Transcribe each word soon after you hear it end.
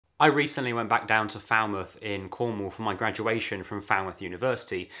I recently went back down to Falmouth in Cornwall for my graduation from Falmouth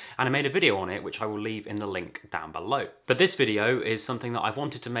University, and I made a video on it which I will leave in the link down below. But this video is something that I've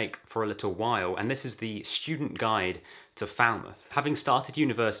wanted to make for a little while, and this is the student guide to Falmouth. Having started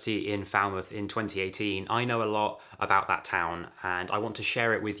university in Falmouth in 2018, I know a lot about that town, and I want to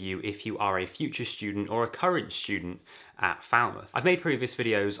share it with you if you are a future student or a current student at Falmouth. I've made previous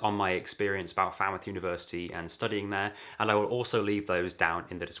videos on my experience about Falmouth University and studying there, and I will also leave those down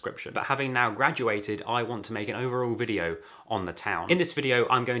in the description. But having now graduated, I want to make an overall video on the town. In this video,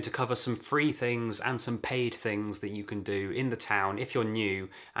 I'm going to cover some free things and some paid things that you can do in the town if you're new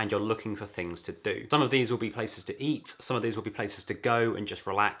and you're looking for things to do. Some of these will be places to eat, some of these will be places to go and just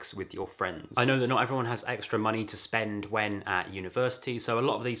relax with your friends. I know that not everyone has extra money to spend when at university, so a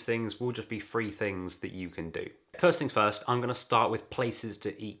lot of these things will just be free things that you can do. First things first, I'm going to start with places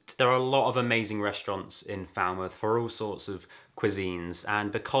to eat. There are a lot of amazing restaurants in Falmouth for all sorts of cuisines,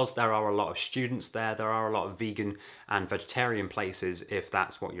 and because there are a lot of students there, there are a lot of vegan and vegetarian places if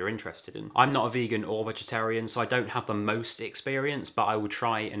that's what you're interested in. I'm not a vegan or vegetarian, so I don't have the most experience, but I will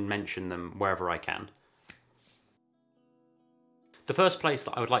try and mention them wherever I can. The first place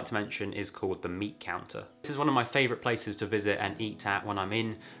that I would like to mention is called the Meat Counter. This is one of my favourite places to visit and eat at when I'm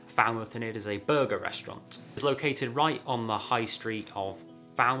in Falmouth, and it is a burger restaurant. It's located right on the high street of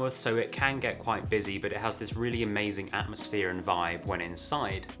Falmouth, so it can get quite busy, but it has this really amazing atmosphere and vibe when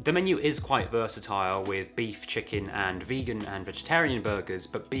inside. The menu is quite versatile with beef, chicken and vegan and vegetarian burgers,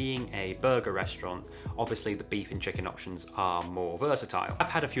 but being a burger restaurant, obviously the beef and chicken options are more versatile. I've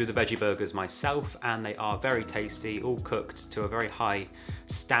had a few of the veggie burgers myself and they are very tasty, all cooked to a very high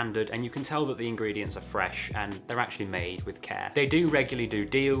standard, and you can tell that the ingredients are fresh and they're actually made with care. They do regularly do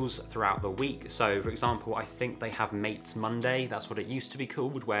deals throughout the week, so for example I think they have Mates Monday, that's what it used to be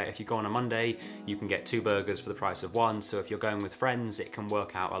called, where if you go on a Monday you can get 2 burgers for the price of 1, so if you're going with friends it can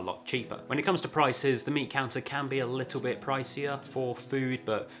work out a lot cheaper. When it comes to prices, the Meat Counter can be a little bit pricier for food,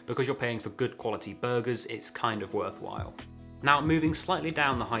 but because you're paying for good quality burgers it's kind of worthwhile. Now moving slightly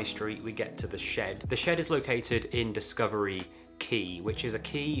down the high street we get to the Shed. The Shed is located in Discovery Quay, which is a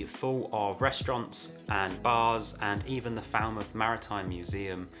quay full of restaurants and bars, and even the Falmouth Maritime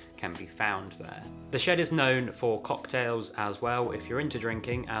Museum can be found there. The Shed is known for cocktails as well if you're into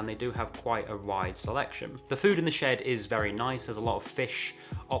drinking, and they do have quite a wide selection. The food in the Shed is very nice, there's a lot of fish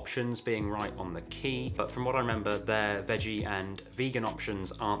options being right on the quay, but from what I remember their veggie and vegan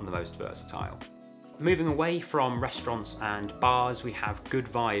options aren't the most versatile. Moving away from restaurants and bars, we have Good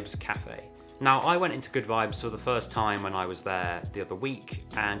Vibes Cafe. Now, I went into Good Vibes for the first time when I was there the other week,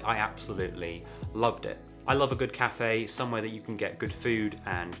 and I absolutely loved it. I love a good cafe, somewhere that you can get good food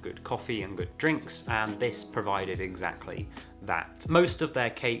and good coffee and good drinks, and this provided exactly that. Most of their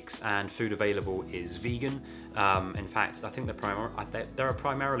cakes and food available is vegan. In fact, I think they're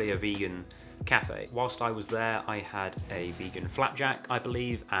primarily a vegan cafe. Whilst I was there, I had a vegan flapjack, I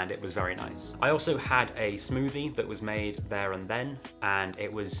believe, and it was very nice. I also had a smoothie that was made there and then, and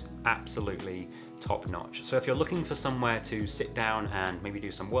it was absolutely top notch. So if you're looking for somewhere to sit down and maybe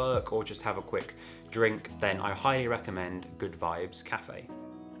do some work or just have a quick drink, then I highly recommend Good Vibes Cafe.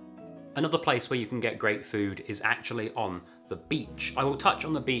 Another place where you can get great food is actually on the beach. I will touch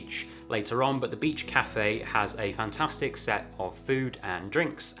on the beach later on, but the Beach Cafe has a fantastic set of food and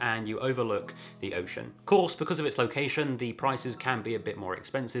drinks, and you overlook the ocean. Of course, because of its location, the prices can be a bit more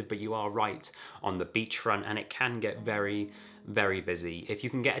expensive, but you are right on the beachfront and it can get very, very busy. If you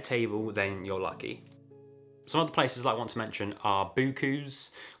can get a table, then you're lucky. Some other places I want to mention are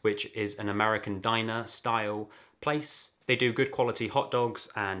Buku's, which is an American diner style place. They do good quality hot dogs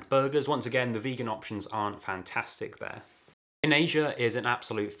and burgers. Once again, the vegan options aren't fantastic there. In Asia is an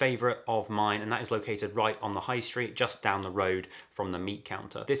absolute favourite of mine, and that is located right on the high street, just down the road from the Meat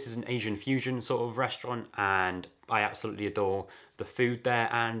Counter. This is an Asian fusion sort of restaurant, and I absolutely adore the food there,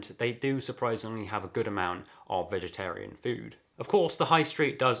 and they do surprisingly have a good amount of vegetarian food. Of course, the high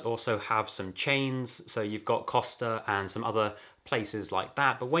street does also have some chains, so you've got Costa and some other places like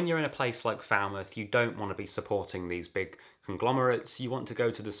that, but when you're in a place like Falmouth, you don't want to be supporting these big conglomerates. You want to go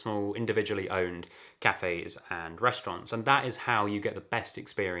to the small, individually owned cafes and restaurants, and that is how you get the best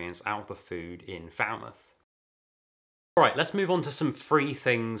experience out of the food in Falmouth. Alright, let's move on to some free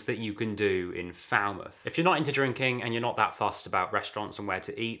things that you can do in Falmouth. If you're not into drinking and you're not that fussed about restaurants and where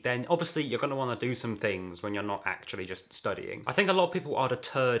to eat, then obviously you're going to want to do some things when you're not actually just studying. I think a lot of people are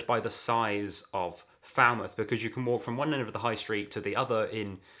deterred by the size of Falmouth because you can walk from one end of the high street to the other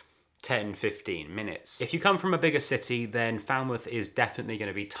in 10-15 minutes. If you come from a bigger city, then Falmouth is definitely going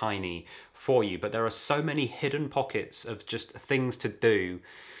to be tiny for you, but there are so many hidden pockets of just things to do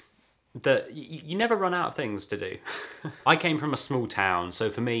that you never run out of things to do. I came from a small town, so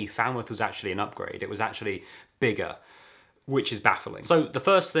for me, Falmouth was actually an upgrade. It was actually bigger, which is baffling. So the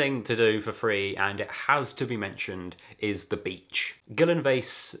first thing to do for free, and it has to be mentioned, is the beach.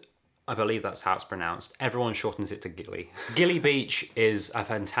 Gillenvase, I believe that's how it's pronounced. Everyone shortens it to Gilly. Gilly Beach is a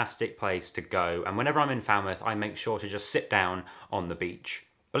fantastic place to go, and whenever I'm in Falmouth, I make sure to just sit down on the beach.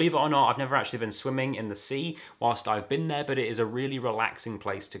 Believe it or not, I've never actually been swimming in the sea whilst I've been there, but it is a really relaxing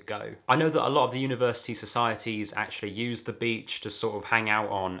place to go. I know that a lot of the university societies actually use the beach to sort of hang out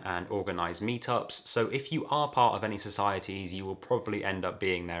on and organise meetups, so if you are part of any societies, you will probably end up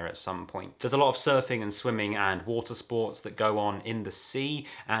being there at some point. There's a lot of surfing and swimming and water sports that go on in the sea,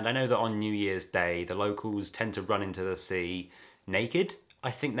 and I know that on New Year's Day, the locals tend to run into the sea naked. I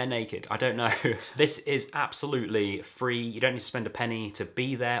think they're naked, I don't know. This is absolutely free. You don't need to spend a penny to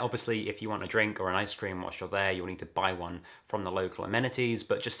be there. Obviously, if you want a drink or an ice cream whilst you're there, you'll need to buy one from the local amenities,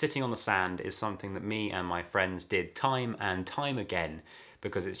 but just sitting on the sand is something that me and my friends did time and time again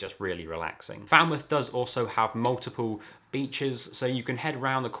because it's just really relaxing. Falmouth does also have multiple beaches, so you can head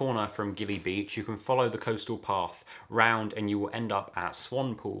round the corner from Gilly Beach, you can follow the coastal path round and you will end up at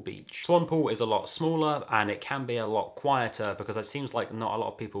Swanpool Beach. Swanpool is a lot smaller and it can be a lot quieter because it seems like not a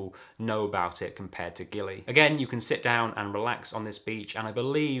lot of people know about it compared to Gilly. Again, you can sit down and relax on this beach, and I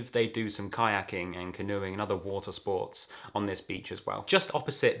believe they do some kayaking and canoeing and other water sports on this beach as well. Just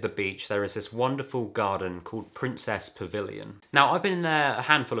opposite the beach there is this wonderful garden called Princess Pavilion. Now I've been there a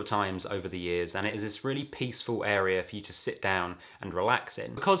handful of times over the years and it is this really peaceful area for you to sit down and relax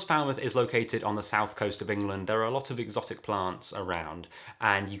in. Because Falmouth is located on the south coast of England, there are a lot of exotic plants around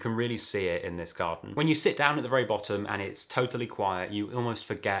and you can really see it in this garden. When you sit down at the very bottom and it's totally quiet, you almost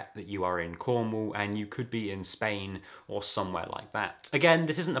forget that you are in Cornwall and you could be in Spain or somewhere like that. Again,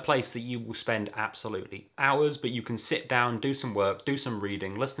 this isn't a place that you will spend absolutely hours, but you can sit down, do some work, do some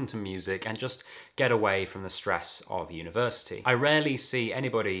reading, listen to music and just get away from the stress of university. I rarely see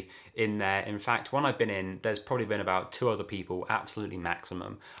anybody in there. In fact, when I've been in, there's probably been about 2 other people, absolutely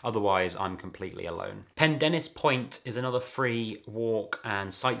maximum. Otherwise, I'm completely alone. Pendennis Point is another free walk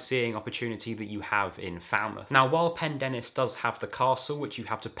and sightseeing opportunity that you have in Falmouth. Now, while Pendennis does have the castle, which you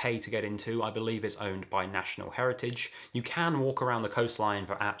have to pay to get into, I believe it's owned by National Heritage, you can walk around the coastline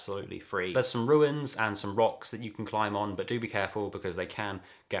for absolutely free. There's some ruins and some rocks that you can climb on, but do be careful because they can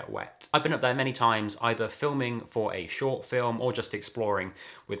get wet. I've been up there many times, either filming for a short film or just exploring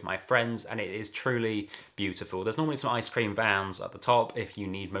with my friends, and it is truly beautiful. There's normally some ice cream vans at the top if you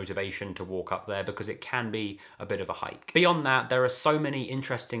need motivation to walk up there because it can be a bit of a hike. Beyond that, there are so many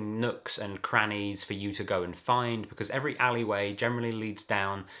interesting nooks and crannies for you to go and find because every alleyway generally leads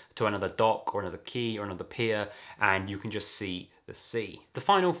down to another dock or another quay or another pier, and you can just see the sea. The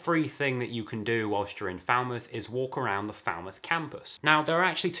final free thing that you can do whilst you're in Falmouth is walk around the Falmouth campus. Now, there are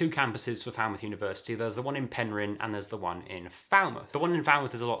actually 2 campuses for Falmouth University. There's the one in Penryn and there's the one in Falmouth. The one in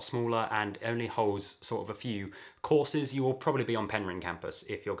Falmouth is a lot smaller and only holds sort of a few courses. You will probably be on Penryn campus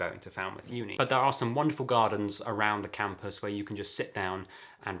if you're going to Falmouth Uni. But there are some wonderful gardens around the campus where you can just sit down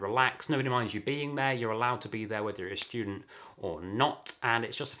and relax. Nobody minds you being there. You're allowed to be there whether you're a student or not, and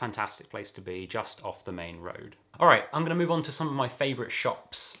it's just a fantastic place to be just off the main road. Alright, I'm going to move on to some of my favourite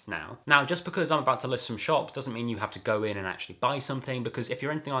shops now. Now, just because I'm about to list some shops doesn't mean you have to go in and actually buy something, because if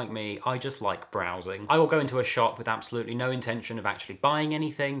you're anything like me, I just like browsing. I will go into a shop with absolutely no intention of actually buying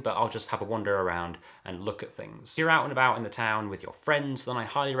anything, but I'll just have a wander around and look at things. If you're out and about in the town with your friends, then I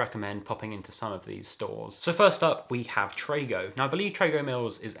highly recommend popping into some of these stores. So first up, we have Trago. Now, I believe Trago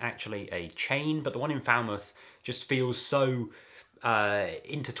Mills is actually a chain, but the one in Falmouth just feels so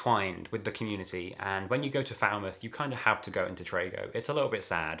intertwined with the community, and when you go to Falmouth you kind of have to go into Trago. It's a little bit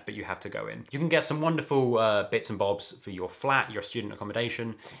sad, but you have to go in. You can get some wonderful bits and bobs for your flat, your student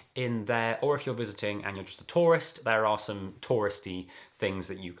accommodation in there, or if you're visiting and you're just a tourist, there are some touristy things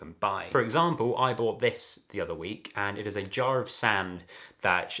that you can buy. For example, I bought this the other week, and it is a jar of sand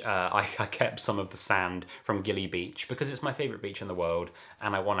that I kept some of the sand from Gilly Beach because it's my favourite beach in the world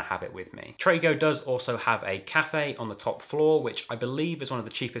and I want to have it with me. Trago does also have a cafe on the top floor, which I believe is one of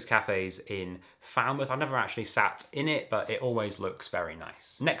the cheapest cafes in Falmouth. I've never actually sat in it, but it always looks very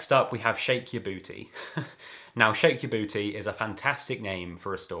nice. Next up, we have Shake Your Booty. Now, Shake Your Booty is a fantastic name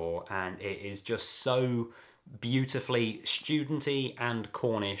for a store, and it is just so beautifully studenty and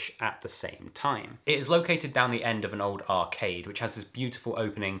Cornish at the same time. It is located down the end of an old arcade, which has this beautiful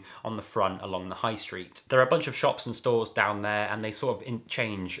opening on the front along the high street. There are a bunch of shops and stores down there, and they sort of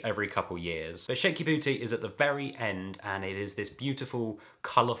change every couple years. But Shake Your Booty is at the very end, and it is this beautiful,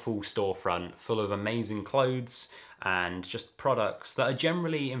 colourful storefront full of amazing clothes and just products that are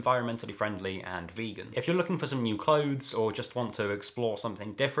generally environmentally friendly and vegan. If you're looking for some new clothes or just want to explore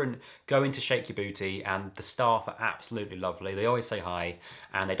something different, go into Shake Your Booty, and the staff are absolutely lovely. They always say hi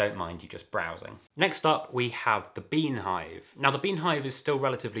and they don't mind you just browsing. Next up we have the Bean Hive. Now the Bean Hive is still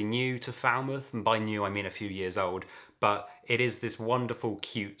relatively new to Falmouth, and by new I mean a few years old, but it is this wonderful,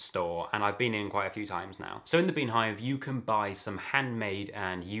 cute store, and I've been in quite a few times now. So in the Bean Hive, you can buy some handmade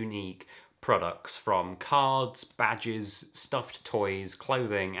and unique products from cards, badges, stuffed toys,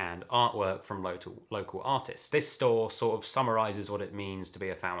 clothing, and artwork from local artists. This store sort of summarizes what it means to be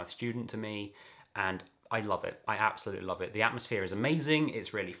a Falmouth student to me, and I love it. I absolutely love it. The atmosphere is amazing,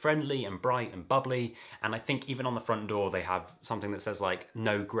 it's really friendly and bright and bubbly, and I think even on the front door they have something that says like,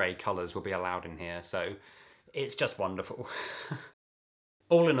 no grey colours will be allowed in here, so it's just wonderful.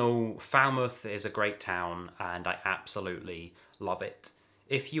 All in all, Falmouth is a great town and I absolutely love it.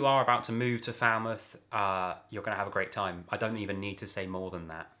 If you are about to move to Falmouth, you're going to have a great time. I don't even need to say more than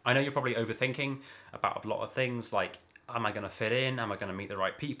that. I know you're probably overthinking about a lot of things like, am I going to fit in? Am I going to meet the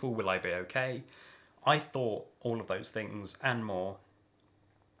right people? Will I be okay? I thought all of those things and more,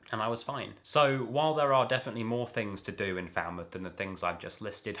 and I was fine. So while there are definitely more things to do in Falmouth than the things I've just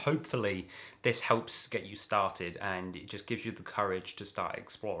listed, hopefully this helps get you started and it just gives you the courage to start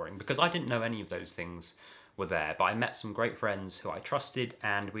exploring, because I didn't know any of those things were there, but I met some great friends who I trusted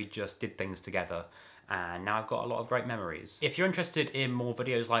and we just did things together, and now I've got a lot of great memories. If you're interested in more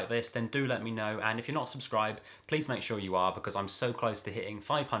videos like this, then do let me know, and if you're not subscribed, please make sure you are, because I'm so close to hitting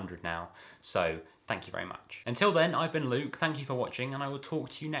 500 now, so thank you very much. Until then, I've been Luke, thank you for watching, and I will talk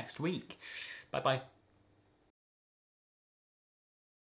to you next week. Bye bye.